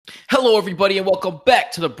Hello, everybody, and welcome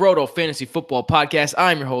back to the Brodo Fantasy Football Podcast.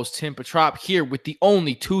 I'm your host, Tim Petrop, here with the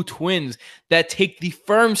only two twins that take the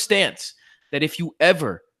firm stance that if you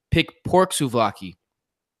ever pick pork souvlaki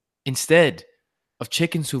instead of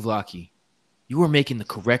chicken souvlaki, you are making the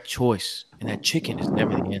correct choice, and that chicken is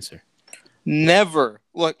never the answer. Never.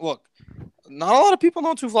 Look. Not a lot of people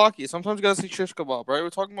know souvlaki. Sometimes you gotta say shish kebab, right? We're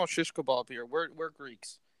talking about shish kebab here. We're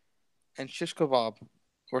Greeks, and shish kebab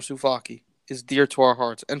or souvlaki is dear to our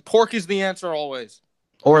hearts. And pork is the answer always.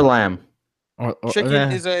 Or lamb.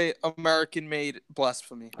 Chicken is a American-made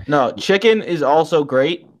blasphemy. No, chicken is also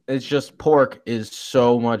great. It's just pork is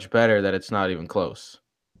so much better that it's not even close.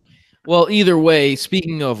 Well, either way,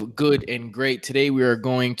 speaking of good and great, today we are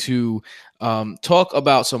going to talk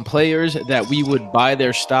about some players that we would buy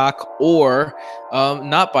their stock or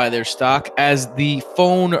not buy their stock. As the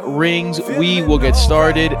phone rings, we will get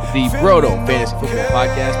started. The Brodo Fantasy Football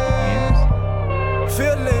Podcast begins.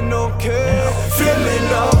 Feeling okay,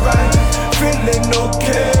 feeling alright, feeling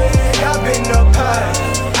okay. I've been up high,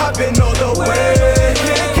 I've been all the way.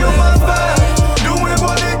 Can't kill my vibe, doing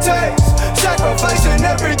what it takes, sacrificing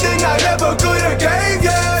everything I ever could have gave.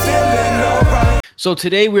 Yeah, feeling alright. So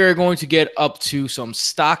today we are going to get up to some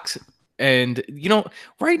stocks, and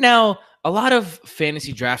right now a lot of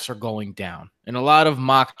fantasy drafts are going down, and a lot of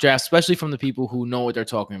mock drafts, especially from the people who know what they're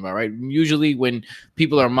talking about, right? Usually when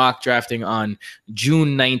people are mock drafting on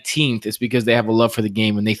June 19th, it's because they have a love for the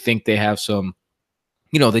game and they think they have some,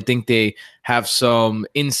 they have some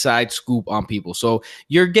inside scoop on people. So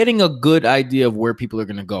you're getting a good idea of where people are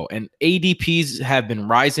going to go. And ADPs have been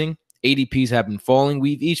rising. ADPs have been falling.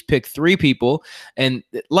 We've each picked three people, and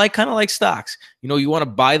kind of like stocks, you want to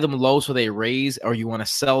buy them low so they raise, or you want to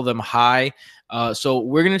sell them high. So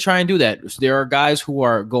we're going to try and do that. So there are guys who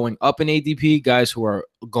are going up in ADP, guys who are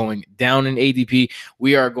going down in ADP.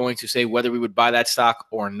 We are going to say whether we would buy that stock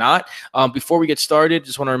or not. Before we get started,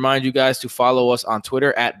 just want to remind you guys to follow us on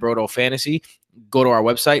Twitter at Brodo Fantasy. Go to our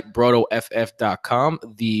website, brodoff.com.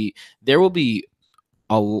 There will be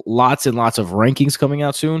lots and lots of rankings coming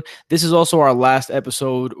out soon. This is also our last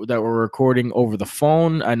episode that we're recording over the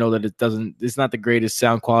phone. I know that it's not the greatest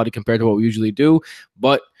sound quality compared to what we usually do,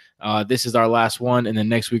 but this is our last one, and then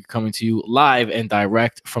next week coming to you live and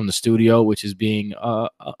direct from the studio, which is being a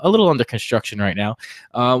little under construction right now.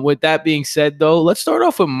 With that being said, though, let's start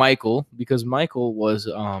off with Michael, because Michael was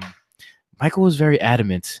very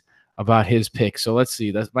adamant about his pick. So let's see.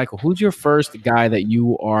 That's Michael. Who's your first guy that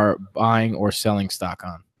you are buying or selling stock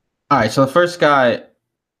on? All right. So the first guy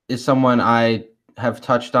is someone I have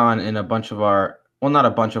touched on in a bunch of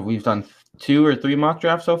we've done 2 or 3 mock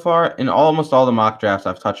drafts so far. In almost all the mock drafts,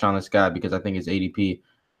 I've touched on this guy because I think his ADP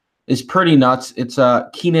is pretty nuts. It's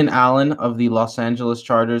Keenan Allen of the Los Angeles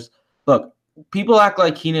Chargers. Look, people act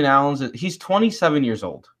like Keenan he's 27 years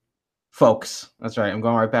old. Folks, that's right. I'm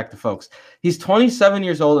going right back to folks. He's 27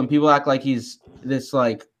 years old, and people act like he's this,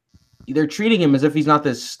 they're treating him as if he's not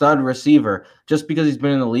this stud receiver just because he's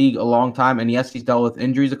been in the league a long time. And yes, he's dealt with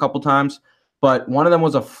injuries a couple times, but one of them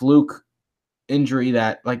was a fluke injury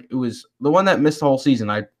that, it was the one that missed the whole season.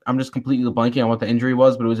 I'm just completely blanking on what the injury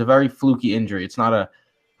was, but it was a very fluky injury. It's not a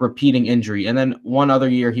repeating injury. And then one other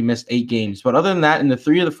year he missed 8 games. But other than that, in the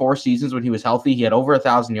 3 of the 4 seasons when he was healthy, he had over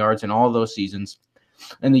 1,000 yards in all of those seasons.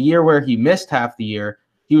 And the year where he missed half the year,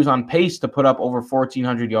 he was on pace to put up over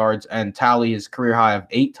 1,400 yards and tally his career high of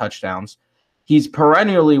 8 touchdowns. He's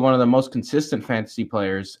perennially one of the most consistent fantasy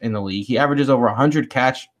players in the league. He averages over 100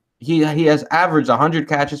 catch. He has averaged 100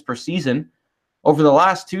 catches per season over the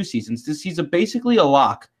last 2 seasons. He's basically a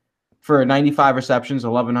lock for 95 receptions,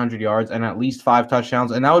 1,100 yards, and at least 5 touchdowns.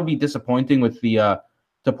 And that would be disappointing with the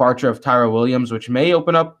departure of Tyrell Williams, which may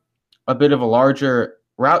open up a bit of a larger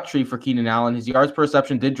route tree for Keenan Allen. His yards per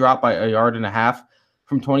reception did drop by 1.5 yards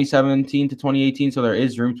from 2017 to 2018, so there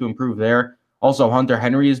is room to improve there. Also, Hunter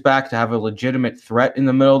Henry is back to have a legitimate threat in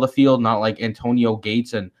the middle of the field, not like Antonio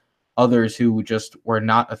Gates and others who just were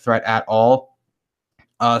not a threat at all.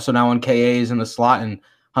 So now when KA is in the slot and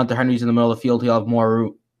Hunter Henry's in the middle of the field, he'll have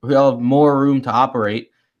more room to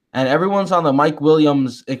operate. And everyone's on the Mike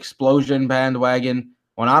Williams explosion bandwagon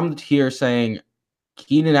when I'm here saying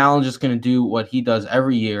Keenan Allen's just going to do what he does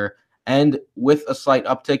every year, and with a slight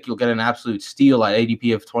uptick, you'll get an absolute steal at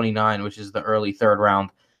ADP of 29, which is the early 3rd round.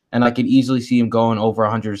 And I could easily see him going over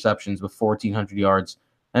 100 receptions with 1,400 yards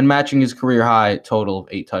and matching his career high total of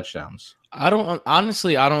 8 touchdowns. I don't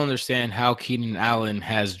understand how Keenan Allen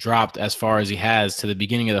has dropped as far as he has to the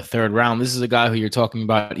beginning of the 3rd round. This is a guy who you're talking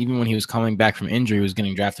about, even when he was coming back from injury, he was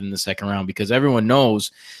getting drafted in the 2nd round, because everyone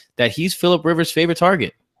knows that he's Phillip Rivers' favorite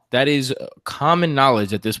target. That is common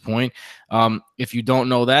knowledge at this point. If you don't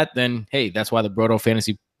know that, then, hey, that's why the Brodo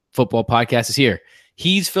Fantasy football podcast is here.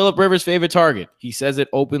 He's Philip Rivers' favorite target. He says it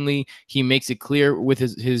openly. He makes it clear with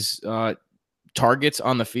his targets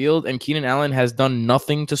on the field, and Keenan Allen has done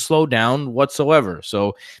nothing to slow down whatsoever.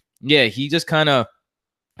 So, yeah, he just kind of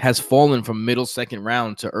has fallen from middle second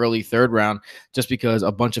round to early third round just because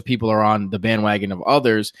a bunch of people are on the bandwagon of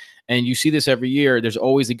others. And you see this every year. There's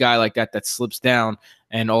always a guy like that slips down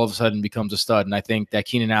and all of a sudden becomes a stud. And I think that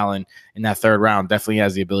Keenan Allen in that third round definitely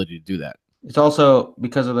has the ability to do that. It's also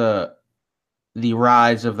because of the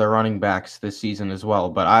rise of the running backs this season as well.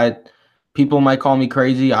 But people might call me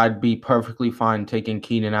crazy. I'd be perfectly fine taking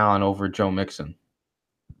Keenan Allen over Joe Mixon.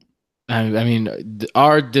 I mean,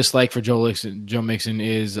 our dislike for Joe Mixon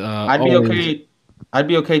is I'd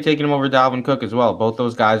be okay taking him over Dalvin Cook as well. Both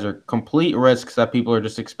those guys are complete risks that people are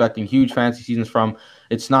just expecting huge fantasy seasons from.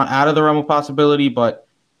 It's not out of the realm of possibility, but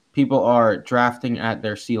people are drafting at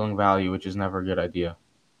their ceiling value, which is never a good idea.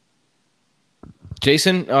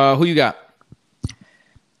 Jason, who you got?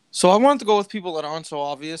 So I wanted to go with people that aren't so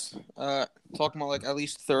obvious, talking about like at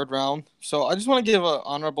least third round. So I just want to give an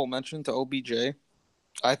honorable mention to OBJ.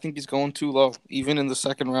 I think he's going too low, even in the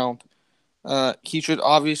second round. He should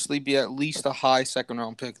obviously be at least a high second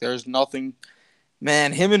round pick. There's nothing,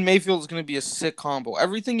 man. Him and Mayfield is going to be a sick combo.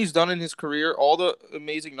 Everything he's done in his career, all the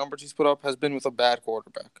amazing numbers he's put up, has been with a bad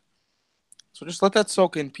quarterback. So just let that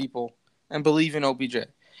soak in, people, and believe in OBJ.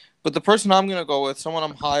 But the person I'm going to go with, someone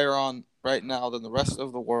I'm higher on right now than the rest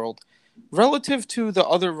of the world, relative to the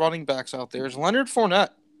other running backs out there, is Leonard Fournette.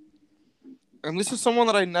 And this is someone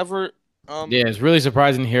that I never. Yeah, it's really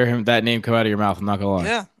surprising to hear that name come out of your mouth. I'm not gonna lie.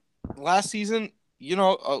 Yeah, last season,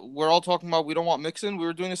 we're all talking about we don't want Mixon. We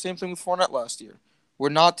were doing the same thing with Fournette last year. We're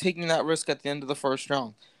not taking that risk at the end of the first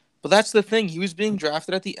round. But that's the thing. He was being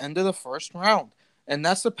drafted at the end of the first round. And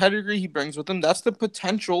that's the pedigree he brings with him. That's the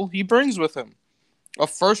potential he brings with him. A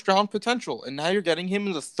first-round potential. And now you're getting him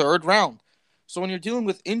in the third round. So when you're dealing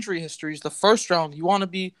with injury histories, the first round,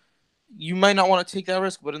 you might not want to take that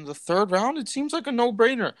risk. But in the third round, it seems like a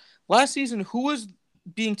no-brainer. Last season, who was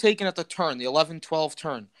being taken at the turn, the 11-12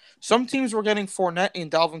 turn? Some teams were getting Fournette and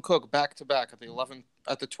Dalvin Cook back-to-back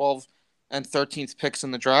at the 12 and 13th picks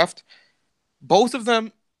in the draft. Both of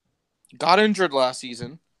them got injured last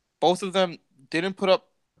season. Both of them didn't put up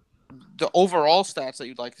the overall stats that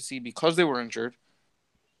you'd like to see because they were injured.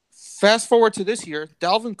 Fast forward to this year,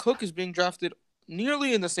 Dalvin Cook is being drafted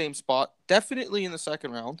nearly in the same spot, definitely in the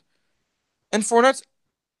second round, and Fournette's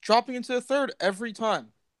dropping into the third every time.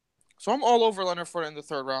 So I'm all over Leonard Fournette in the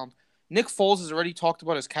third round. Nick Foles has already talked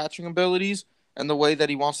about his catching abilities and the way that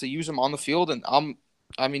he wants to use him on the field,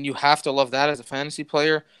 and you have to love that as a fantasy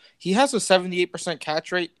player. He has a 78%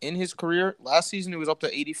 catch rate in his career. Last season, it was up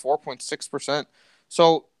to 84.6%.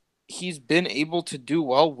 So he's been able to do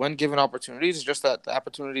well when given opportunities. It's just that the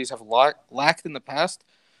opportunities have lacked in the past.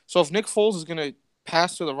 So if Nick Foles is going to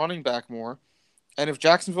pass to the running back more, and if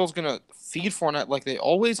Jacksonville is going to feed Fournette like they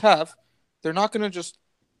always have, they're not going to just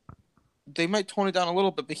 – they might tone it down a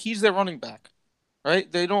little bit, but he's their running back,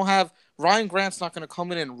 right? They don't have – Ryan Grant's not going to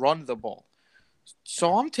come in and run the ball.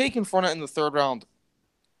 So I'm taking Fournette in the third round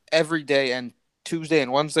every day, and Tuesday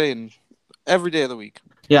and Wednesday and every day of the week.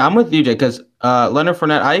 Yeah, I'm with you, Jay, because Leonard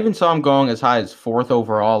Fournette, I even saw him going as high as 4th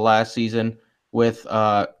overall last season with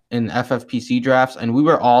in FFPC drafts, and we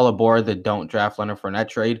were all aboard the don't draft Leonard Fournette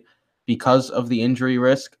trade because of the injury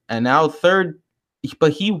risk. And now third,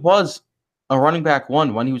 but he was a running back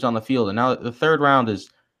one when he was on the field, and now the third round is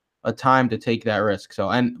a time to take that risk. So,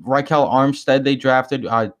 and Raquel Armstead they drafted.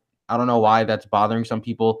 I don't know why that's bothering some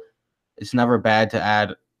people. It's never bad to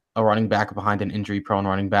add a running back behind an injury-prone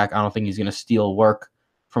running back. I don't think he's going to steal work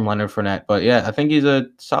from Leonard Fournette. But, yeah, I think he's a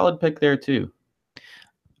solid pick there too.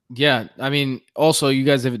 Yeah, I mean, also, you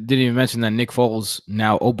guys didn't even mention that Nick Foles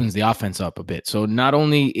now opens the offense up a bit. So not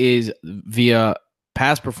only is via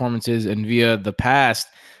past performances and via the past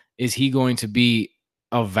is he going to be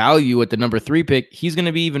a value at the number 3 pick, he's going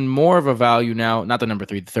to be even more of a value now, not the number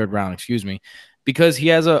 3, the third round, excuse me, because he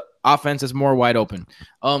has a offense that's more wide open.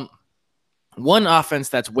 One offense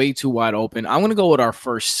that's way too wide open, I'm going to go with our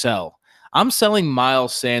first sell. I'm selling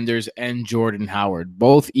Miles Sanders and Jordan Howard,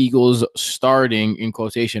 both Eagles starting, in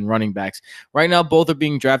quotation, running backs. Right now, both are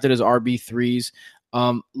being drafted as RB3s.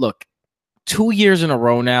 Look, 2 years in a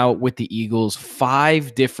row now with the Eagles,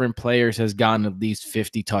 5 different players has gotten at least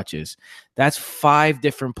 50 touches. That's 5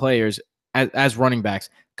 different players as running backs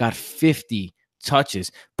got 50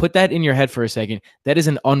 touches. Put that in your head for a second. That is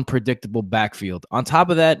an unpredictable backfield. On top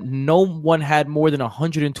of that, no one had more than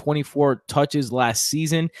 124 touches last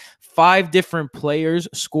season. 5 different players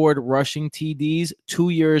scored rushing TDs 2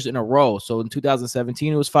 years in a row. So in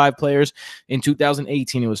 2017, it was 5 players. In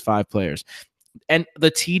 2018, it was 5 players. And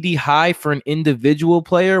the TD high for an individual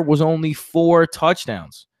player was only 4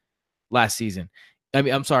 touchdowns last season. I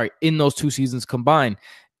mean, I'm sorry, in those 2 seasons combined.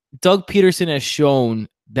 Doug Peterson has shown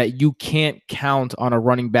that you can't count on a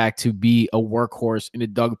running back to be a workhorse in a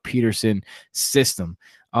Doug Peterson system.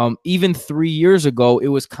 Even 3 years ago, it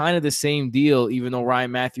was kind of the same deal. Even though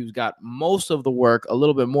Ryan Matthews got most of the work, a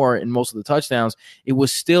little bit more in most of the touchdowns, it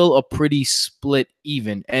was still a pretty split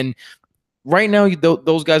even. And right now,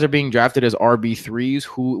 those guys are being drafted as RB3s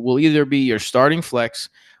who will either be your starting flex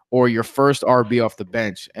or your first RB off the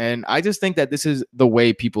bench. And I just think that this is the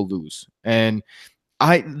way people lose. And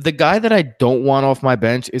the guy that I don't want off my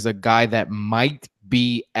bench is a guy that might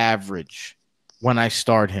be average when I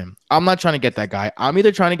start him. I'm not trying to get that guy. I'm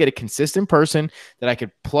either trying to get a consistent person that I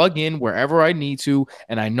could plug in wherever I need to,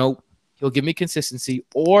 and I know he'll give me consistency,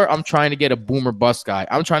 or I'm trying to get a boomer bust guy.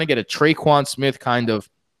 I'm trying to get a Traquan Smith kind of.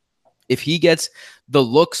 If he gets the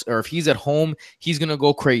looks or if he's at home, he's going to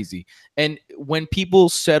go crazy. And when people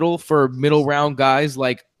settle for middle round guys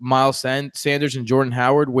like Miles Sanders and Jordan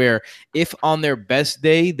Howard, where if on their best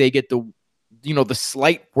day they get the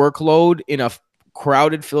slight workload in a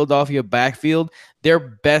crowded Philadelphia backfield, their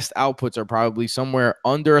best outputs are probably somewhere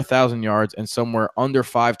under 1,000 yards and somewhere under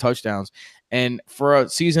 5 touchdowns. And for a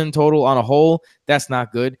season total on a whole, that's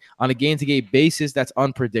not good. On a game-to-game basis, that's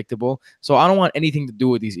unpredictable. So I don't want anything to do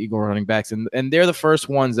with these Eagle running backs. And they're the first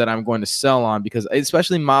ones that I'm going to sell on, because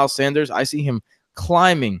especially Miles Sanders, I see him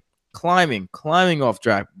climbing up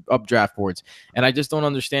draft boards. And I just don't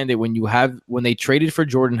understand it when they traded for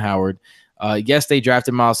Jordan Howard. Yes, they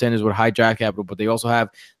drafted Miles Sanders with high draft capital, but they also have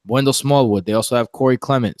Wendell Smallwood. They also have Corey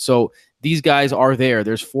Clement. So these guys are there.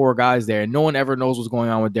 There's 4 guys there, and no one ever knows what's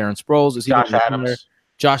going on with Darren Sproles. Josh Adams.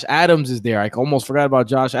 Josh Adams is there. I almost forgot about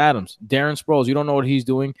Josh Adams. Darren Sproles, you don't know what he's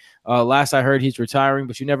doing. Last I heard, he's retiring,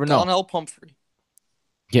 but you never know. Donnell Pumphrey.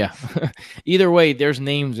 Yeah. Either way, there's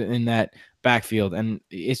names in that backfield, and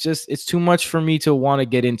it's too much for me to want to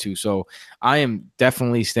get into. So I am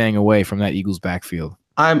definitely staying away from that Eagles backfield.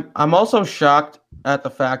 I'm also shocked at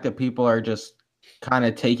the fact that people are just kind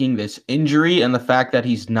of taking this injury and the fact that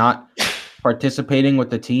he's not participating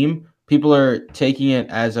with the team. People are taking it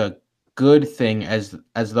as a good thing, as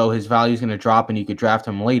though his value is going to drop and you could draft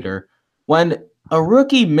him later. When a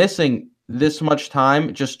rookie missing this much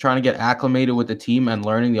time just trying to get acclimated with the team and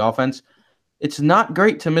learning the offense, it's not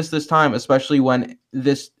great to miss this time, especially when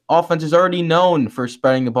this offense is already known for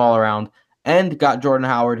spreading the ball around and got Jordan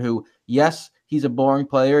Howard, who, yes, he's a boring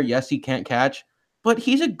player. Yes, he can't catch, but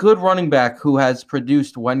he's a good running back who has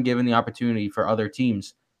produced when given the opportunity for other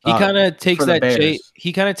teams. He kind of takes that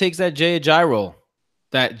Jay Ajayi role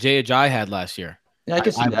that Jay Ajayi had last year. Yeah, I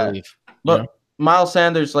can see that. Believe. But Miles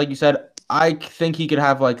Sanders, like you said, I think he could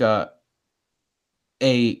have like a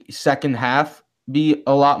second half be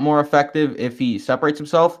a lot more effective if he separates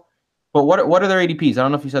himself. But what are their ADPs? I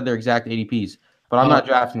don't know if you said their exact ADPs. But I'm not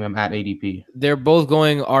drafting them at ADP. They're both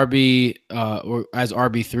going RB or as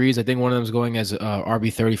RB3s. I think one of them is going as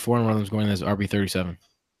RB34 and one of them is going as RB37.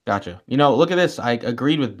 Gotcha. Look at this. I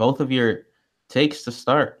agreed with both of your takes to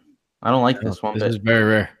start. I don't like this one. This is very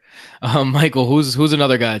rare. Michael, who's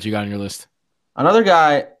another guy that you got on your list? Another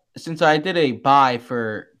guy, since I did a buy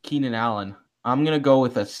for Keenan Allen, I'm going to go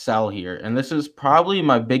with a sell here. And this is probably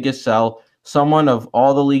my biggest sell. Someone of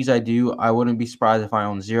all the leagues I do, I wouldn't be surprised if I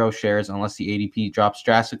own 0 shares unless the ADP drops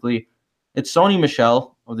drastically. It's Sony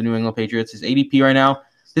Michel of the New England Patriots. His ADP right now,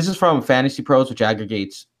 this is from Fantasy Pros, which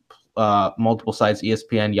aggregates multiple sites,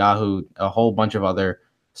 ESPN, Yahoo, a whole bunch of other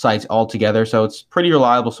sites all together. So it's pretty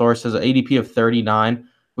reliable source. Has an ADP of 39,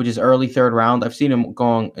 which is early 3rd round. I've seen him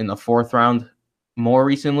going in the 4th round more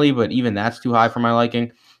recently, but even that's too high for my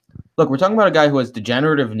liking. Look, we're talking about a guy who has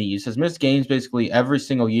degenerative knees, has missed games basically every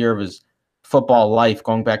single year of his football life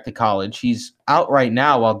going back to college. He's out right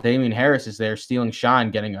now while Damian Harris is there stealing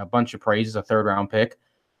shine, getting a bunch of praise as a 3rd round pick.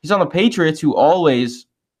 He's on the Patriots, who always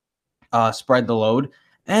spread the load,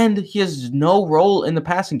 and he has no role in the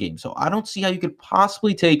passing game. So I don't see how you could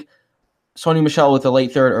possibly take Sony Michel with a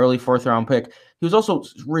late 3rd, early 4th round pick. He was also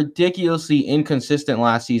ridiculously inconsistent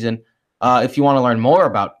last season. If you want to learn more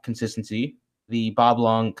about consistency, the Bob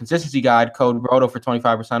Long Consistency Guide, code ROTO for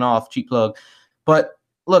 25% off, cheap plug. But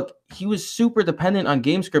look, he was super dependent on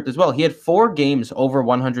game script as well. He had 4 games over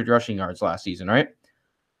 100 rushing yards last season, right?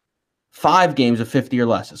 5 games of 50 or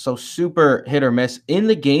less. So super hit or miss. In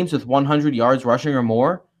the games with 100 yards rushing or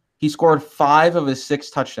more, he scored 5 of his 6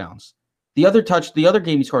 touchdowns. The other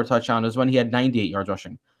game he scored a touchdown was when he had 98 yards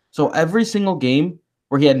rushing. So every single game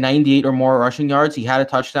where he had 98 or more rushing yards, he had a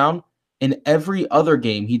touchdown. In every other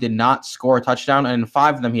game, he did not score a touchdown, and in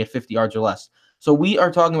 5 of them, he had 50 yards or less. So we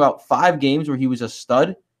are talking about 5 games where he was a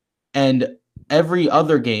stud, and every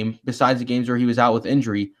other game besides the games where he was out with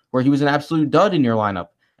injury, where he was an absolute dud in your lineup.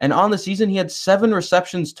 And on the season, he had 7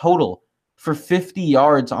 receptions total for 50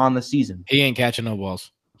 yards on the season. He ain't catching no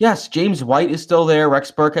balls. Yes, James White is still there. Rex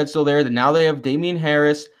Burkhead's still there. Now they have Damian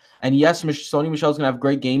Harris. And yes, Sony Michel's going to have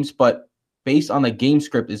great games, but based on the game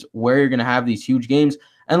script is where you're going to have these huge games.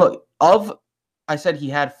 And look, I said he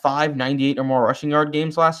had 5 98 or more rushing yard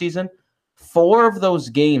games last season. 4 of those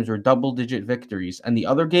games were double-digit victories, and the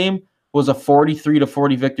other game was a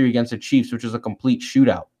 43-40 victory against the Chiefs, which is a complete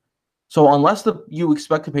shootout. So unless you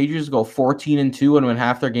expect the Patriots to go 14-2 and win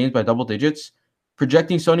half their games by double digits,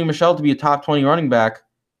 projecting Sony Michel to be a top 20 running back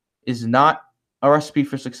is not a recipe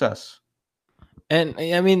for success. And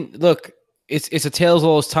I mean, look, it's a tales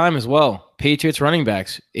all this time as well. Patriots running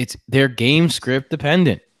backs, it's their game script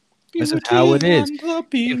dependent. This is how it is.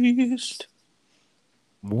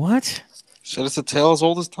 What? Said it's a tale as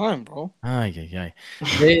old as time, bro.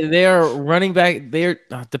 They are running back. They're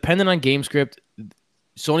dependent on game script.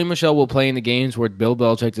 Sony Michel will play in the games where Bill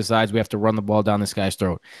Belichick decides we have to run the ball down this guy's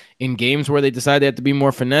throat. In games where they decide they have to be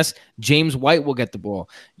more finesse, James White will get the ball.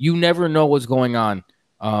 You never know what's going on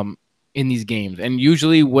in these games. And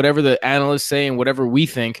usually whatever the analysts say and whatever we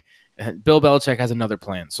think, Bill Belichick has another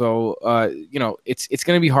plan. So, it's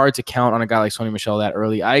going to be hard to count on a guy like Sony Michel that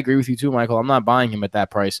early. I agree with you too, Michael. I'm not buying him at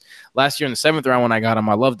that price. Last year in the 7th round when I got him,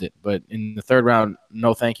 I loved it. But in the 3rd round,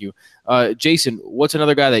 no thank you. Jason, what's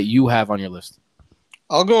another guy that you have on your list?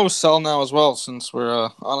 I'll go with sell now as well since we're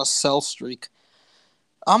on a sell streak.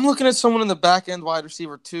 I'm looking at someone in the back end wide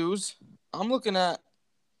receiver 2s. I'm looking at,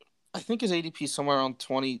 I think his ADP is somewhere around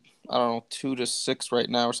 20, 2 to 6 right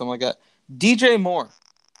now or something like that. DJ Moore.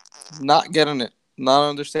 Not getting it. Not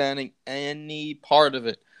understanding any part of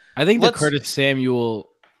it. I think the Curtis Samuel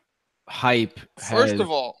hype First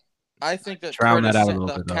of all, I think that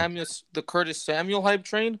the Curtis Samuel hype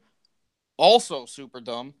train also super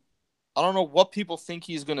dumb. I don't know what people think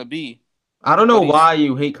he's going to be. I don't know why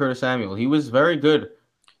you hate Curtis Samuel. He was very good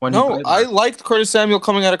when he played. I liked Curtis Samuel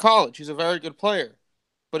coming out of college. He's a very good player.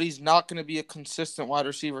 But he's not going to be a consistent wide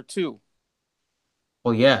receiver 2.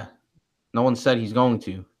 Well, yeah. No one said he's going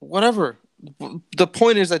to. Whatever. The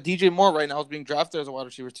point is that DJ Moore right now is being drafted as a wide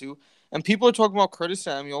receiver 2. And people are talking about Curtis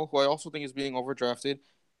Samuel, who I also think is being overdrafted.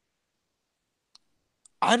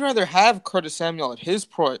 I'd rather have Curtis Samuel at his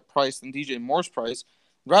price than DJ Moore's price.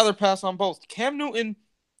 Rather pass on both. Cam Newton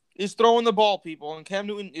is throwing the ball, people, and Cam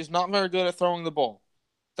Newton is not very good at throwing the ball.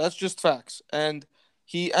 That's just facts. And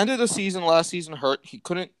he ended the season last season hurt. He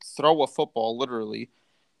couldn't throw a football, literally.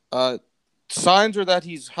 Signs are that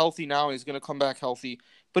he's healthy now and he's going to come back healthy.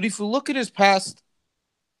 But if you look at his past,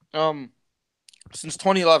 since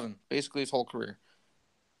 2011, basically his whole career,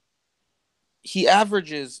 he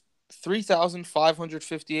averages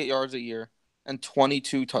 3,558 yards a year and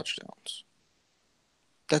 22 touchdowns.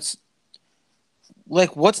 That's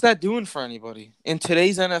like, what's that doing for anybody in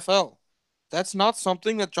today's NFL? That's not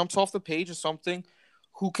something that jumps off the page as something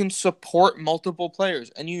who can support multiple players.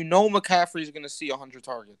 And McCaffrey's going to see 100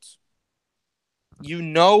 targets.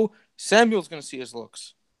 Samuel's going to see his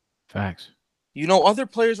looks. Facts. Other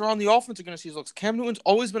players around the offense are going to see his looks. Cam Newton's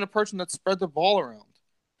always been a person that spread the ball around.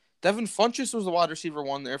 Devin Funchess was the wide receiver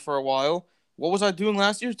 1 there for a while. What was I doing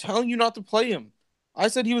last year? Telling you not to play him. I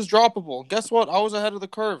said he was droppable. Guess what? I was ahead of the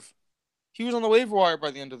curve. He was on the waiver wire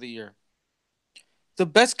by the end of the year. The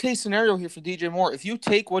best case scenario here for DJ Moore, if you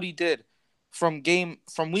take what he did from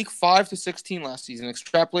week 5 to 16 last season,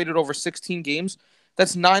 extrapolated over 16 games,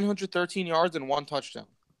 that's 913 yards and 1 touchdown.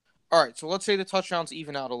 All right, so let's say the touchdowns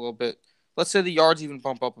even out a little bit. Let's say the yards even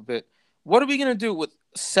bump up a bit. What are we going to do with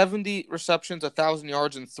 70 receptions, 1,000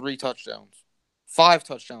 yards, and 3 touchdowns? 5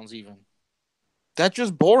 touchdowns even. That's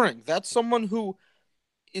just boring. That's someone who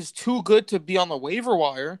is too good to be on the waiver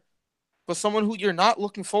wire, but someone who you're not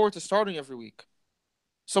looking forward to starting every week.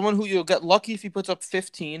 Someone who you'll get lucky if he puts up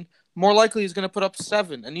 15. More likely he's going to put up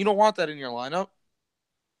 7, and you don't want that in your lineup.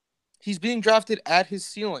 He's being drafted at his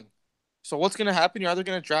ceiling. So what's going to happen? You're either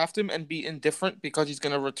going to draft him and be indifferent because he's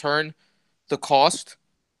going to return the cost,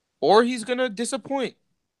 or he's going to disappoint.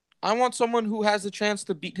 I want someone who has a chance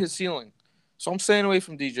to beat his ceiling. So I'm staying away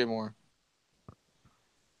from DJ Moore.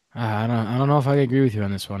 I don't know if I agree with you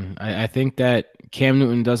on this one. I think that Cam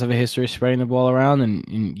Newton does have a history of spreading the ball around,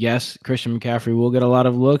 and yes, Christian McCaffrey will get a lot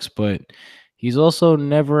of looks, but he's also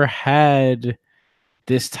never had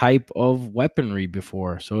this type of weaponry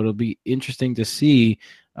before. So it'll be interesting to see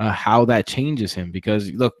how that changes him,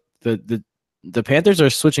 because look, the Panthers are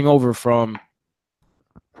switching over from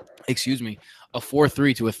excuse me, a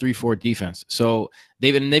 4-3 to a 3-4 defense. So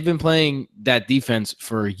they've been playing that defense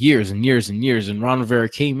for years and years and years. And Ron Rivera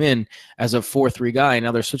came in as a 4-3 guy, and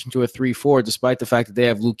now they're switching to a 3-4, despite the fact that they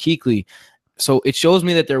have Luke Kuechly. So it shows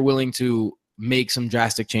me that they're willing to make some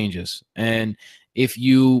drastic changes. And if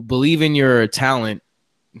you believe in your talent,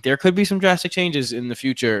 there could be some drastic changes in the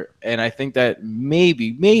future. And I think that maybe,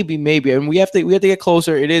 and we have to get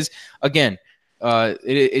closer. It is, again,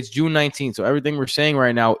 it's June 19th. So everything we're saying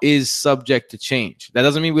right now is subject to change. That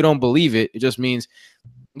doesn't mean we don't believe it. It just means,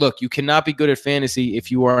 look, you cannot be good at fantasy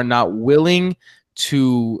if you are not willing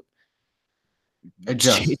to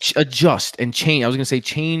adjust and change. I was going to say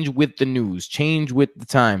change with the news, change with the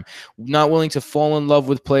time. Not willing to fall in love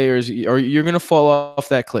with players, or you're going to fall off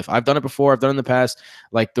that cliff. I've done it before. I've done it in the past.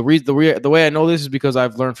 Like the way I know this is because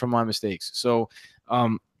I've learned from my mistakes. So,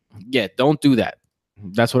 yeah, don't do that.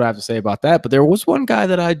 That's what I have to say about that. But there was one guy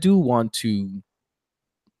that I do want to.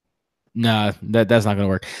 Nah, that's not going to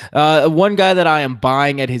work. One guy that I am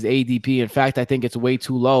buying at his ADP, in fact, I think it's way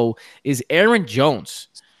too low, is Aaron Jones.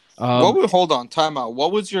 Hold on, time out.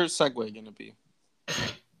 What was your segue going to be?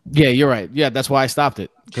 Yeah, you're right. Yeah, that's why I stopped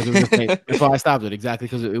it. That's why I stopped it, exactly,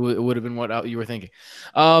 because it would have been what you were thinking.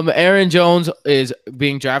 Aaron Jones is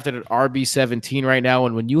being drafted at RB17 right now,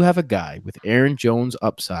 and when you have a guy with Aaron Jones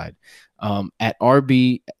upside at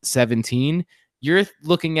RB17, you're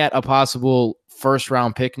looking at a possible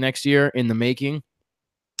first-round pick next year in the making.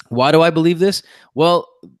 Why do I believe this? Well,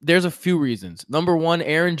 there's a few reasons. Number one,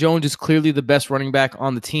 Aaron Jones is clearly the best running back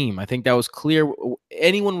on the team. I think that was clear.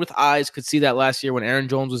 Anyone with eyes could see that last year when Aaron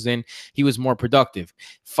Jones was in, he was more productive.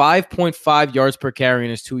 5.5 yards per carry in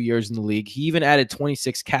his 2 years in the league. He even added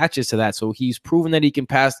 26 catches to that, so he's proven that he can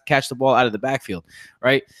catch the ball out of the backfield,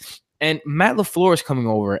 right? And Matt LaFleur is coming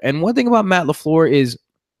over. And one thing about Matt LaFleur is,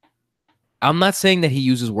 I'm not saying that he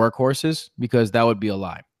uses workhorses, because that would be a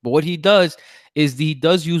lie. But what he does is he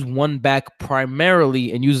does use one back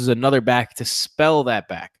primarily and uses another back to spell that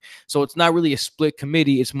back. So it's not really a split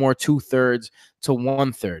committee. It's more 2/3 to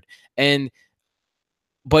 1/3.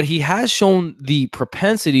 But he has shown the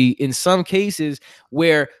propensity in some cases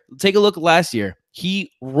where, take a look at last year.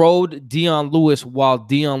 He rode Dion Lewis while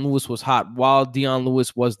Dion Lewis was hot, while Dion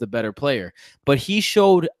Lewis was the better player. But he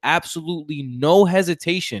showed absolutely no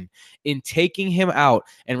hesitation in taking him out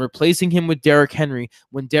and replacing him with Derrick Henry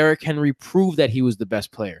when Derrick Henry proved that he was the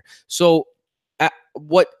best player. So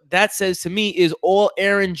what that says to me is all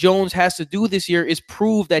Aaron Jones has to do this year is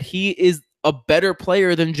prove that he is a better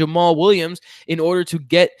player than Jamal Williams in order to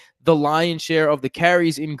get the lion's share of the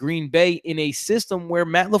carries in Green Bay in a system where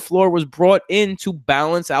Matt LaFleur was brought in to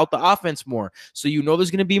balance out the offense more. So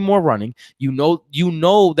there's going to be more running. You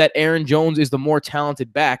know that Aaron Jones is the more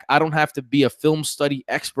talented back. I don't have to be a film study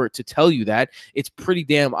expert to tell you that. It's pretty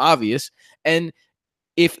damn obvious. And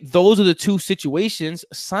if those are the two situations,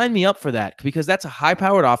 sign me up for that, because that's a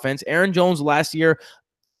high-powered offense. Aaron Jones last year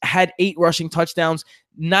had 8 rushing touchdowns,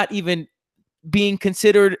 not even being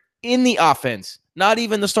considered in the offense. Not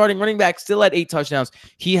even the starting running back, still at 8 touchdowns.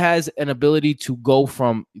 He has an ability to go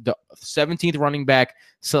from the 17th running back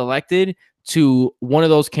selected to one of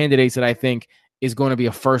those candidates that I think is going to be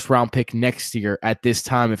a first-round pick next year at this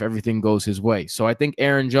time if everything goes his way. So I think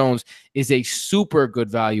Aaron Jones is a super good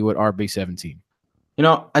value at RB17.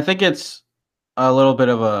 I think it's a little bit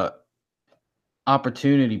of a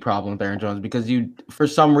opportunity problem with Aaron Jones, because for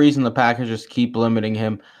some reason, the Packers just keep limiting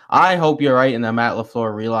him. I hope you're right and that Matt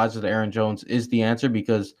LaFleur realizes that Aaron Jones is the answer,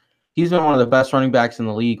 because he's been one of the best running backs in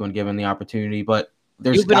the league when given the opportunity. But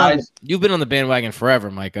you've been on the bandwagon forever,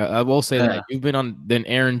 Mike. I will say that you've been on the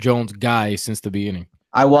Aaron Jones guy since the beginning.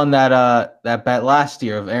 I won that bet last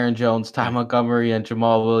year of Aaron Jones, Ty Montgomery, and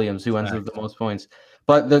Jamal Williams, who ends with the most points.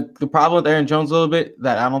 But the problem with Aaron Jones a little bit,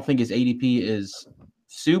 that I don't think his ADP is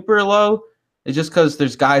super low, is just because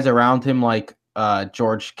there's guys around him like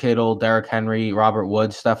George Kittle, Derrick Henry, Robert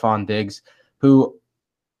Woods, Stephon Diggs, who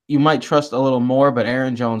you might trust a little more. But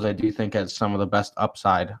Aaron Jones, I do think, has some of the best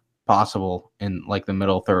upside possible in like the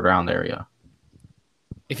middle 3rd round area.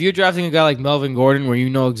 If you're drafting a guy like Melvin Gordon, where you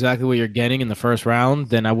know exactly what you're getting in the 1st round,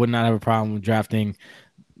 then I would not have a problem with drafting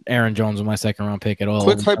Aaron Jones in my 2nd round pick at all.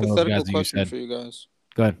 Quick hypothetical question for you guys.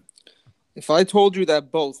 Go ahead. If I told you that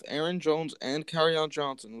both Aaron Jones and Kerryon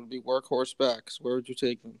Johnson would be workhorse backs, where would you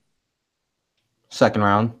take them? 2nd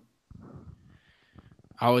round.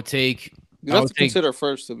 I would take. You have to consider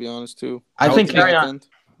first, to be honest, too. I think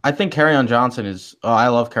Kerryon Johnson is. Oh, I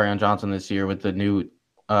love Kerryon Johnson this year with the new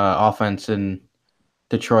offense in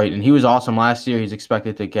Detroit, and he was awesome last year. He's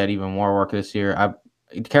expected to get even more work this year.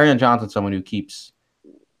 Kerryon Johnson's someone who keeps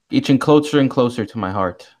itching closer and closer to my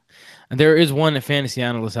heart. And there is one fantasy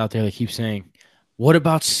analyst out there that keeps saying, What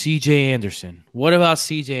about CJ Anderson? What about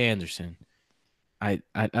CJ Anderson? I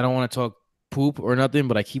don't want to talk poop or nothing,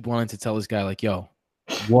 but I keep wanting to tell this guy, like, yo,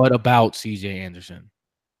 what about CJ Anderson?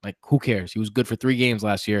 Like, who cares? He was good for 3 games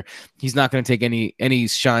last year. He's not going to take any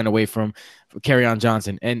shine away from Kerryon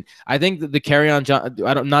Johnson. And I think that the Kerryon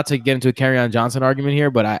Johnson, not to get into a Kerryon Johnson argument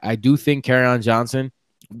here, but I do think Kerryon Johnson,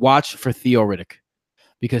 watch for Theo Riddick,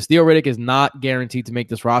 because Theo Riddick is not guaranteed to make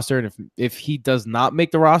this roster. And if he does not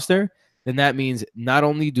make the roster, then that means not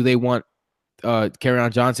only do they want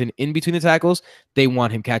Kerryon Johnson in between the tackles, they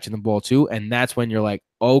want him catching the ball too. And that's when you're like,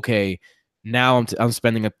 okay, now I'm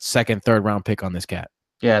spending a second, third round pick on this cat.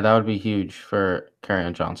 Yeah, that would be huge for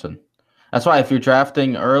Kerryon Johnson. That's why if you're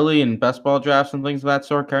drafting early in best ball drafts and things of that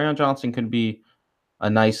sort, Kerryon Johnson could be a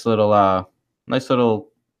nice little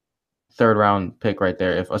third round pick right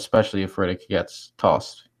there, especially if Riddick gets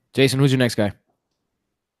tossed. Jason, who's your next guy?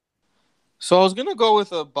 So I was gonna go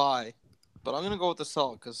with a buy, but I'm gonna go with the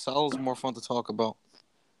sell because sell is more fun to talk about.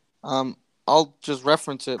 I'll just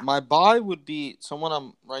reference it. My buy would be someone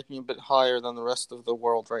I'm ranking a bit higher than the rest of the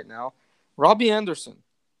world right now, Robbie Anderson.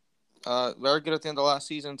 Very good at the end of last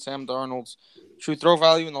season. Sam Darnold's true throw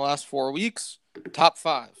value in the last 4 weeks, top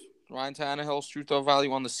 5. Ryan Tannehill's true throw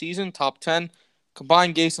value on the season, top 10.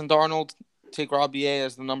 Combine Gase and Darnold, take Robbie A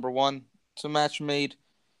as the number 1. It's a match made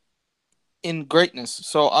in greatness.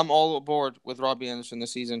 So I'm all aboard with Robbie Anderson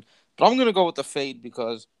this season. But I'm going to go with the fade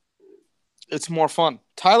because it's more fun.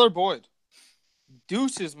 Tyler Boyd.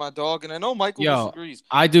 Deuces, my dog. And I know Michael disagrees.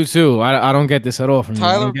 I do too. I don't get this at all from you.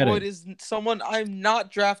 Tyler Boyd is someone I'm not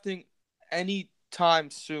drafting anytime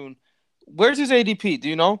soon. Where's his ADP? Do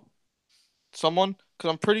you know? Someone?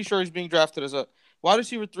 Because I'm pretty sure he's being drafted as a wide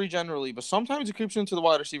receiver 3 generally, but sometimes he creeps into the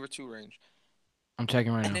wide receiver 2 range. I'm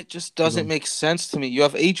checking right now. And it just doesn't make sense to me. You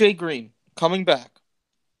have AJ Green coming back.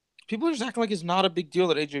 People are just acting like it's not a big deal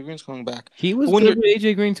that AJ Green's coming back. He was good with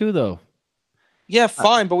AJ Green too, though. Yeah,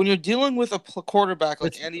 fine, but when you're dealing with a quarterback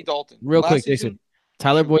like Andy Dalton, real quick, Jason,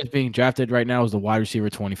 Tyler Boyd's being drafted right now as the wide receiver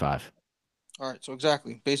 25. All right, so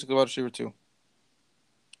exactly, basically wide receiver 2.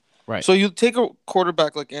 Right. So you take a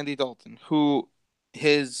quarterback like Andy Dalton, who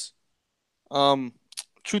his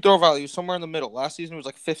true throw value is somewhere in the middle. Last season was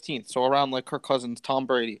like 15th, so around like Kirk Cousins, Tom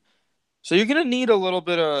Brady. So you're gonna need a little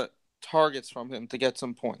bit of targets from him to get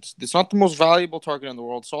some points. It's not the most valuable target in the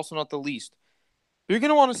world. It's also not the least. You're going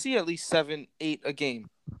to want to see at least 7, 8 a game.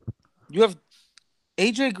 You have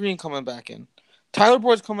AJ Green coming back in. Tyler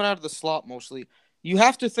Boyd's coming out of the slot mostly. You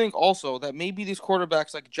have to think also that maybe these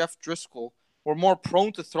quarterbacks like Jeff Driscoll were more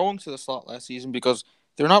prone to throwing to the slot last season because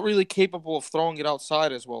they're not really capable of throwing it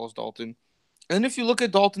outside as well as Dalton. And if you look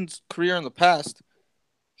at Dalton's career in the past,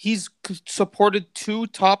 he's supported 2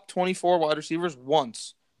 top 24 wide receivers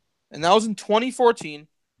once. And that was in 2014.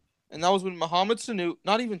 And that was when Mohamed Sanu,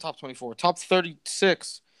 not even top 24, top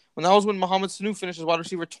 36. When that was when Mohamed Sanu finished as wide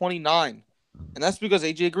receiver 29. And that's because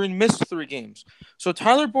AJ Green missed 3 games. So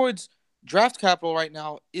Tyler Boyd's draft capital right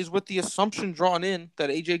now is with the assumption drawn in that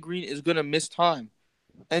AJ Green is going to miss time.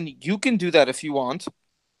 And you can do that if you want.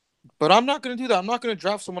 But I'm not going to do that. I'm not going to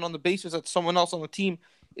draft someone on the basis that someone else on the team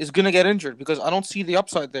is going to get injured because I don't see the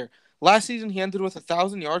upside there. Last season, he ended with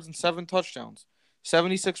 1,000 yards and 7 touchdowns.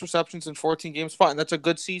 76 receptions in 14 games. Fine, that's a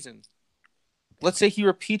good season. Let's say he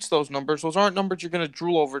repeats those numbers. Those aren't numbers you're going to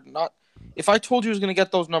drool over. Not if I told you he was going to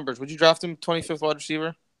get those numbers, would you draft him 25th wide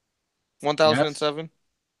receiver? 1,007?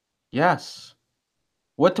 Yes.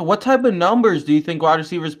 What type of numbers do you think wide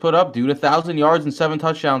receivers put up, dude? 1,000 yards and 7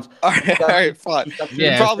 touchdowns. All right, fine.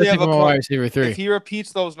 Yeah, you probably have a wide receiver 3. If he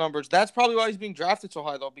repeats those numbers, that's probably why he's being drafted so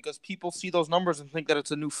high, though, because people see those numbers and think that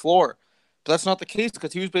it's a new floor. But that's not the case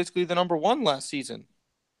because he was basically the number 1 last season.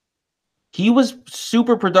 He was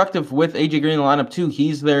super productive with AJ Green in the lineup, too.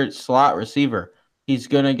 He's their slot receiver. He's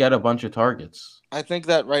going to get a bunch of targets. I think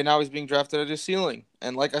that right now he's being drafted at his ceiling.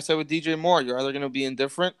 And like I said with DJ Moore, you're either going to be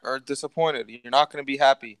indifferent or disappointed. You're not going to be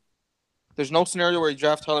happy. There's no scenario where you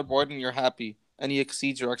draft Tyler Boyd and you're happy and he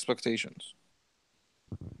exceeds your expectations.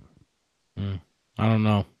 I don't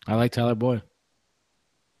know. I like Tyler Boyd.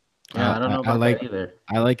 Yeah, I don't know about that either.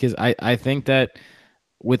 I like his. I think that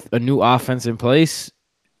with a new offense in place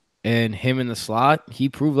and him in the slot, he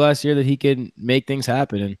proved last year that he can make things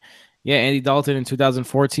happen. And yeah, Andy Dalton in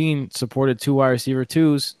 2014 supported 2 wide receiver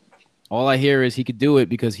 2s. All I hear is he could do it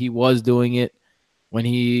because he was doing it when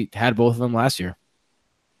he had both of them last year.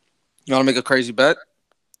 You want to make a crazy bet?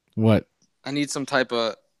 What? I need some type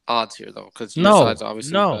of odds here, though, because your side's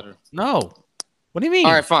obviously better. No. What do you mean?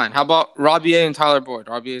 All right, fine. How about Robbie A and Tyler Boyd?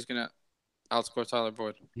 Robbie A is going to outscore Tyler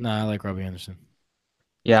Boyd. Nah, I like Robbie Anderson.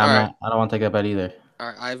 Yeah, I don't want to take that bet either. All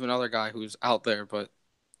right, I have another guy who's out there, but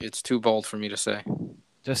it's too bold for me to say.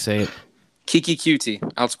 Just say it. Kiki Cutie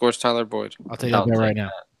outscores Tyler Boyd. I'll take that bet right now.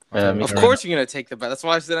 Of course you're going to take the bet. That's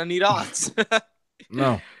why I said I need odds.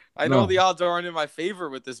 No. I know the odds aren't in my favor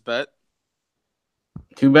with this bet.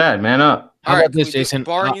 Too bad. Man up. How about this, Jason?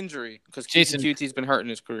 Barring injury, because Jason, Kiki Cutie's been hurt in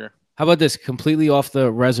his career. How about this? Completely off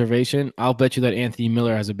the reservation, I'll bet you that Anthony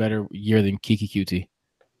Miller has a better year than Kiki Cutie.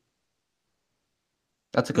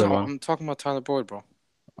 That's a good one. I'm talking about Tyler Boyd, bro.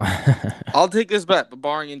 I'll take this bet, but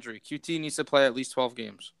barring injury, QT needs to play at least 12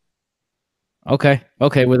 games. Okay,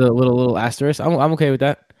 with a little asterisk. I'm okay with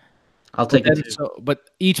that. I'll take it too. But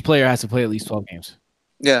each player has to play at least 12 games.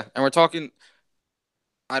 Yeah, and we're talking.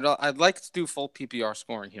 I'd like to do full PPR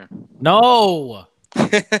scoring here. No,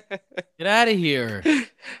 get out of here.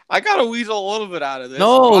 I got to weasel a little bit out of this.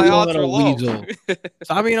 No, my you odds got are a low. weasel.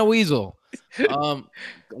 Stop being a weasel.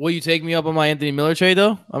 Will you take me up on my Anthony Miller trade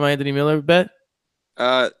though? On my Anthony Miller bet?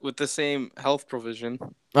 With the same health provision.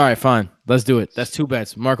 All right, fine. Let's do it. That's 2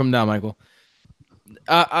 bets. Mark them down, Michael.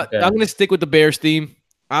 I'm going to stick with the Bears theme.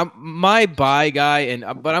 I'm my buy guy,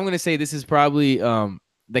 but I'm going to say this is probably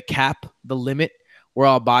the cap, the limit where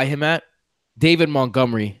I'll buy him at. David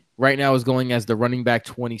Montgomery right now is going as the running back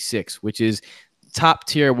 26, which is top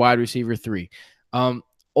tier wide receiver 3.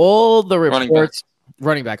 All the reports.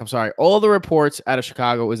 Running back, I'm sorry. All the reports out of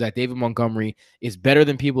Chicago is that David Montgomery is better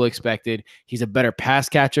than people expected. He's a better pass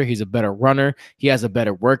catcher. He's a better runner. He has a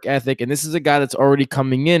better work ethic. And this is a guy that's already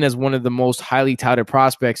coming in as one of the most highly touted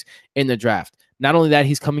prospects in the draft. Not only that,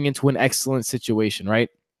 he's coming into an excellent situation, right?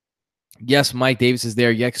 Yes, Mike Davis is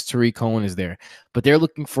there. Yes, Tariq Cohen is there. But they're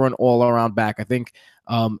looking for an all-around back. I think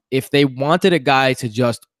if they wanted a guy to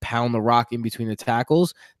just pound the rock in between the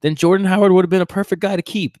tackles, then Jordan Howard would have been a perfect guy to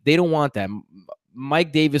keep. They don't want that.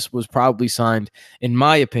 Mike Davis was probably signed, in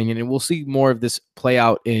my opinion, and we'll see more of this play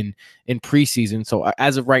out in preseason. So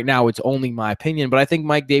as of right now, it's only my opinion, but I think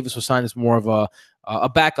Mike Davis was signed as more of a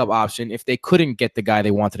backup option if they couldn't get the guy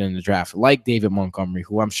they wanted in the draft, like David Montgomery,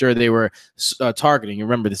 who I'm sure they were targeting.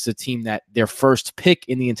 Remember, this is a team that their first pick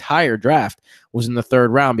in the entire draft was in the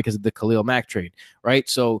 3rd round because of the Khalil Mack trade, right?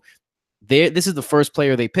 So this is the first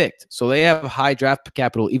player they picked. So they have high draft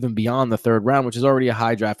capital even beyond the 3rd round, which is already a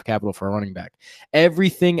high draft capital for a running back.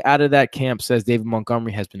 Everything out of that camp says David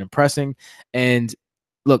Montgomery has been impressing. And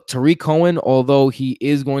look, Tariq Cohen, although he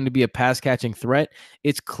is going to be a pass-catching threat,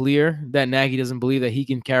 it's clear that Nagy doesn't believe that he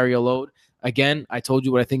can carry a load. Again, I told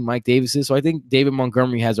you what I think Mike Davis is. So I think David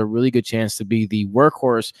Montgomery has a really good chance to be the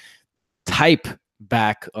workhorse type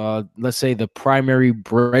back, let's say the primary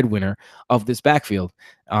breadwinner of this backfield.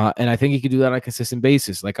 And I think he could do that on a consistent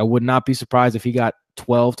basis. Like, I would not be surprised if he got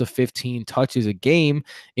 12 to 15 touches a game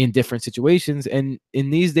in different situations. And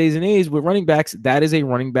in these days and age with running backs, that is a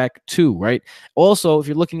running back too, right? Also, if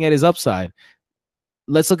you're looking at his upside,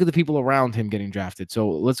 let's look at the people around him getting drafted. So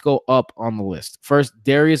let's go up on the list. First,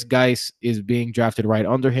 Darius Geis is being drafted right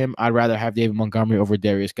under him. I'd rather have David Montgomery over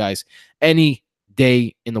Darius Geis any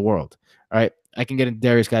day in the world. All right. I can get into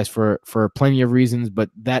Darius Geis for plenty of reasons, but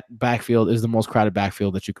that backfield is the most crowded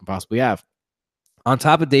backfield that you can possibly have. On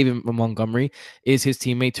top of David Montgomery is his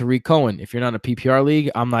teammate Tariq Cohen. If you're not in a PPR league,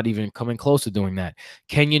 I'm not even coming close to doing that.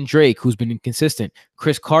 Kenyon Drake, who's been inconsistent.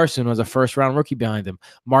 Chris Carson, who has a first-round rookie behind him.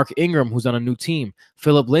 Mark Ingram, who's on a new team.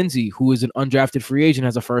 Philip Lindsay, who is an undrafted free agent,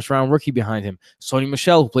 has a first-round rookie behind him. Sony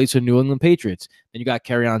Michel, who plays for New England Patriots. Then you got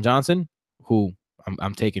Kerryon Johnson, who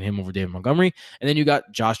I'm taking him over David Montgomery. And then you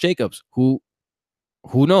got Josh Jacobs, who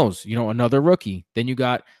knows, another rookie. Then you're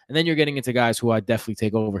getting into guys who I definitely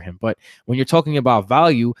take over him. But when you're talking about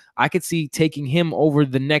value, I could see taking him over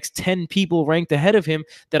the next 10 people ranked ahead of him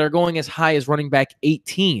that are going as high as running back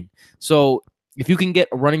 18. So if you can get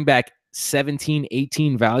a running back 17,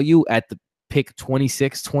 18 value at the pick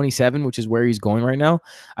 26, 27, which is where he's going right now,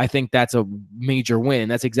 I think that's a major win.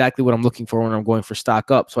 And that's exactly what I'm looking for when I'm going for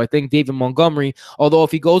stock up. So I think David Montgomery, although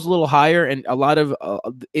if he goes a little higher, and a lot of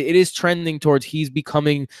it is trending towards he's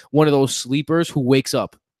becoming one of those sleepers who wakes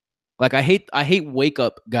up. Like, I hate wake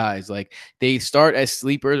up guys. Like, they start as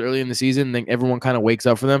sleepers early in the season, and then everyone kind of wakes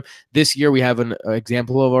up for them. This year we have an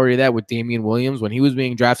example of already that with Damian Williams when he was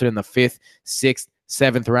being drafted in the 5th, 6th,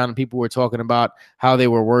 7th round, and people were talking about how they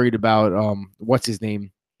were worried about what's his name,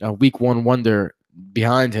 week 1 wonder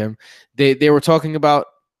behind him. They were talking about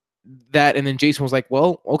that, and then Jason was like,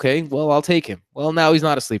 well, okay, well, I'll take him. Well, now he's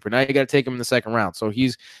not a sleeper. Now you got to take him in the 2nd round. So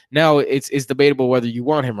it's debatable whether you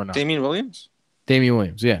want him or not. Damian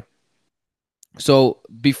Williams, yeah. So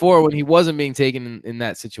before, when he wasn't being taken in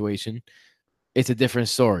that situation, it's a different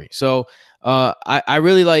story. So I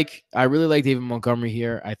really like David Montgomery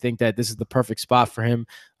here. I think that this is the perfect spot for him.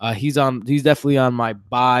 He's definitely on my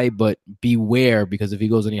buy, but beware, because if he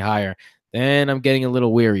goes any higher, then I'm getting a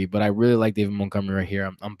little weary. But I really like David Montgomery right here.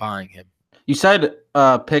 I'm buying him. You said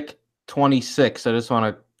pick 26. I just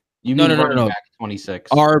want to. You No, mean no, no, running no. back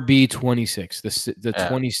 26? RB 26, the Yeah.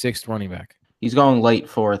 26th running back. He's going late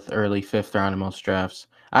 4th, early 5th round in most drafts.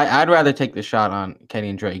 I'd rather take the shot on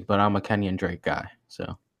Kenyon Drake, but I'm a Kenyon Drake guy.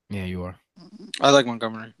 So Yeah, you are. I like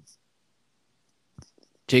Montgomery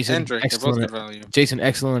Jason, and Drake. They're both good excellent. value. Jason,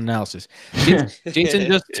 excellent analysis. Jason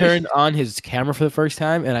just turned on his camera for the first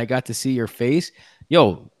time, and I got to see your face.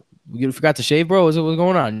 Yo, you forgot to shave, bro? What's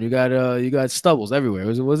going on? You got stubbles everywhere.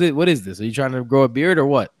 Was it? What is this? Are you trying to grow a beard or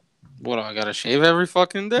what? What, I gotta shave every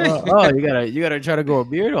fucking day? You gotta try to grow a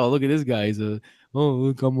beard. Oh, look at this guy. He's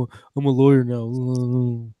look, I'm a lawyer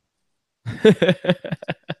now.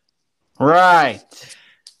 right.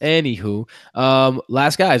 Anywho,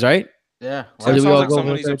 last guys, right? Yeah. So did Sounds we all like go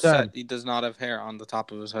someone for he's the third upset time? he does not have hair on the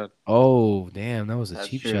top of his head. Oh, damn, that was a That's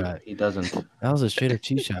cheap true. shot. He doesn't. That was a straight up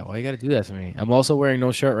cheap shot. Why you got to do that to me? I'm also wearing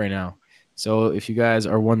no shirt right now. So if you guys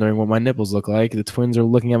are wondering what my nipples look like, the twins are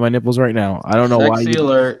looking at my nipples right now. I don't know why. Sexy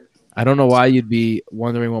alert. I don't know why you'd be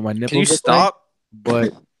wondering what my nipples Can you look stop?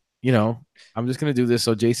 like, but I'm just gonna do this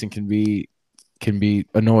so Jason can be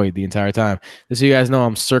annoyed the entire time. Just so you guys know,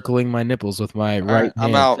 I'm circling my nipples with my All right right,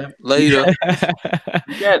 I'm hand. out. Later.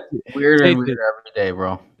 You get weirder and weirder every day,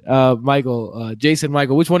 bro. Michael, Jason,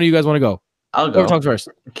 Michael, which one of you guys want to go? I'll Whoever go. talks first.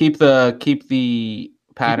 Keep the Keep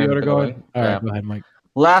pattern the order going. going. All Yeah. right, go ahead, Mike.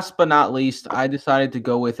 Last but not least, I decided to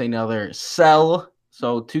go with another sell.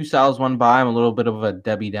 So 2 sells, 1 buy. I'm a little bit of a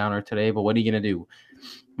Debbie Downer today, but what are you going to do?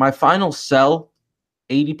 My final sell,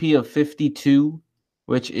 ADP of 52,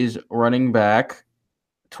 which is running back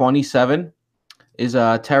 27, is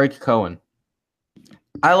Tariq Cohen.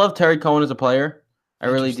 I love Tariq Cohen as a player. I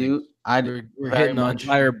really do. We're hitting the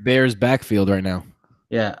entire Bears backfield right now.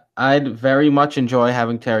 Yeah, I'd very much enjoy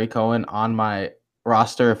having Tariq Cohen on my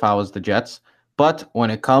roster if I was the Jets. But when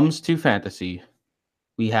it comes to fantasy,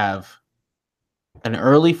 we have a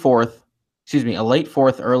late 4th,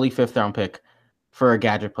 early 5th round pick for a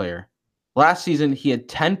gadget player. Last season, he had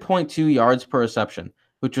 10.2 yards per reception,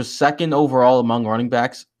 which was 2nd overall among running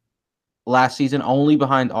backs last season, only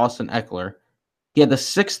behind Austin Eckler. He had the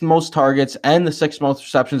 6th most targets and the 6th most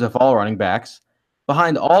receptions of all running backs,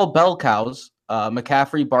 behind all bell cows,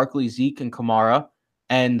 McCaffrey, Barkley, Zeke, and Kamara,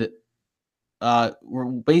 and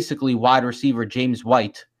basically wide receiver James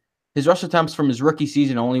White. His rush attempts from his rookie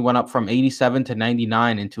season only went up from 87 to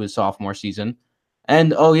 99 into his sophomore season.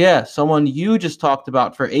 And, oh yeah, someone you just talked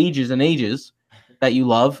about for ages and ages that you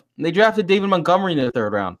love, they drafted David Montgomery in the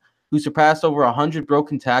 3rd round, who surpassed over 100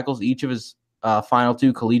 broken tackles each of his final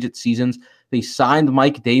 2 collegiate seasons. They signed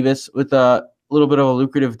Mike Davis with a little bit of a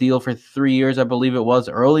lucrative deal for 3 years, I believe it was,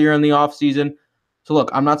 earlier in the offseason. So, look,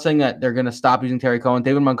 I'm not saying that they're going to stop using Tariq Cohen.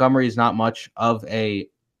 David Montgomery is not much of a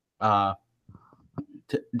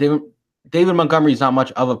David Montgomery is not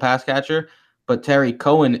much of a pass catcher, but Tariq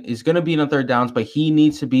Cohen is going to be in the 3rd downs, but he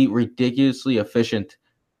needs to be ridiculously efficient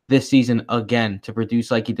this season again to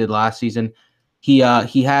produce like he did last season. He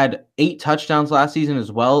had 8 touchdowns last season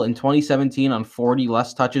as well. In 2017, on 40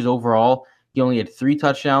 less touches overall, he only had 3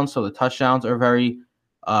 touchdowns, so the touchdowns are very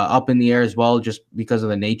up in the air as well, just because of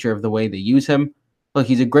the nature of the way they use him. Look,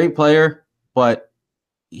 he's a great player, but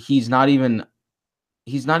he's not even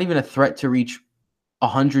a threat to reach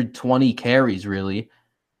 120 carries, really.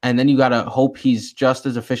 And then you got to hope he's just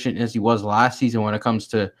as efficient as he was last season when it comes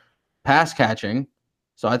to pass catching.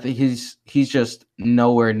 So I think he's just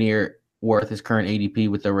nowhere near worth his current ADP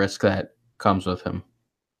with the risk that comes with him.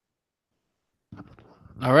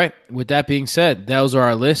 All right. With that being said, those are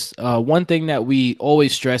our lists. One thing that we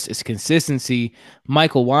always stress is consistency.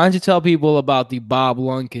 Michael, why don't you tell people about the Bob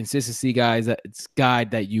Lung consistency guide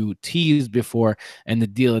that you teased before and the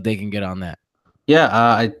deal that they can get on that? Yeah,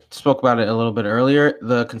 I spoke about it a little bit earlier.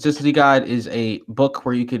 The Consistency Guide is a book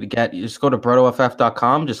where you just go to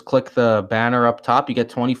brotoff.com, just click the banner up top, you get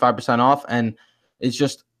 25% off, and it's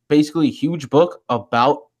just basically a huge book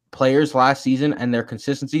about players last season and their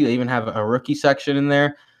consistency. They even have a rookie section in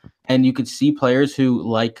there, and you could see players who,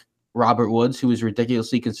 like Robert Woods, who is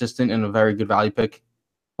ridiculously consistent and a very good value pick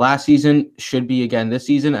last season, should be again this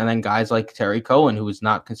season, and then guys like Tariq Cohen, who is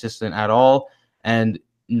not consistent at all, and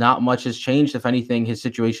not much has changed. If anything, his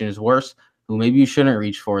situation is worse, who maybe you shouldn't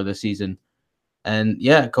reach for this season. And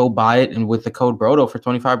yeah, go buy it, and with the code Broto for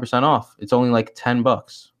 25% off. It's only like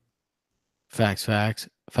 $10. Facts. All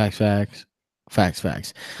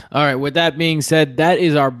right. With that being said, that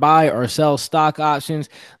is our buy or sell stock options.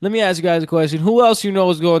 Let me ask you guys a question. Who else you know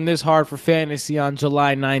is going this hard for fantasy on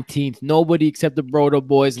July 19th? Nobody except the Broto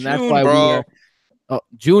boys, and that's why we are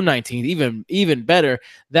June 19th, even better.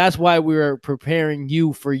 That's why we're preparing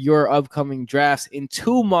you for your upcoming drafts in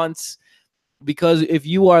 2 months. because if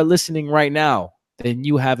you are listening right now, then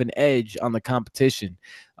you have an edge on the competition.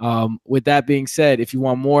 With that being said, if you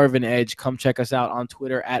want more of an edge, come check us out on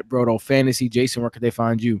Twitter at Brodo Fantasy. Jason, where could they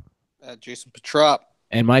find you? At Jason Petrop.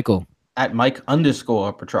 And Michael? At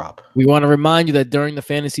Mike_Petrop. We want to remind you that during the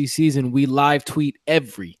fantasy season, we live tweet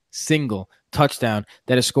every single touchdown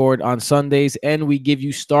that is scored on Sundays, and we give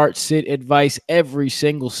you start-sit advice every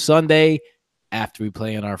single Sunday after we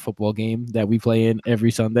play in our football game that we play in every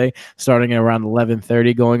Sunday, starting at around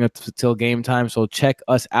 11:30, going up till game time. So check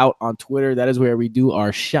us out on Twitter. That is where we do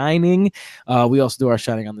our shining. We also do our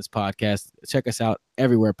shining on this podcast. Check us out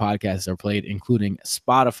everywhere podcasts are played, including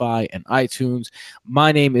Spotify and iTunes.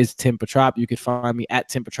 My name is Tim Petrop. You can find me at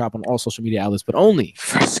Tim Petrop on all social media outlets, but only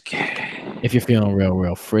Frisky. if you're feeling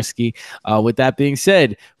real frisky. With that being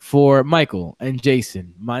said, for Michael and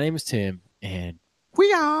Jason, my name is Tim, and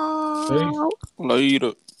We are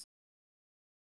later.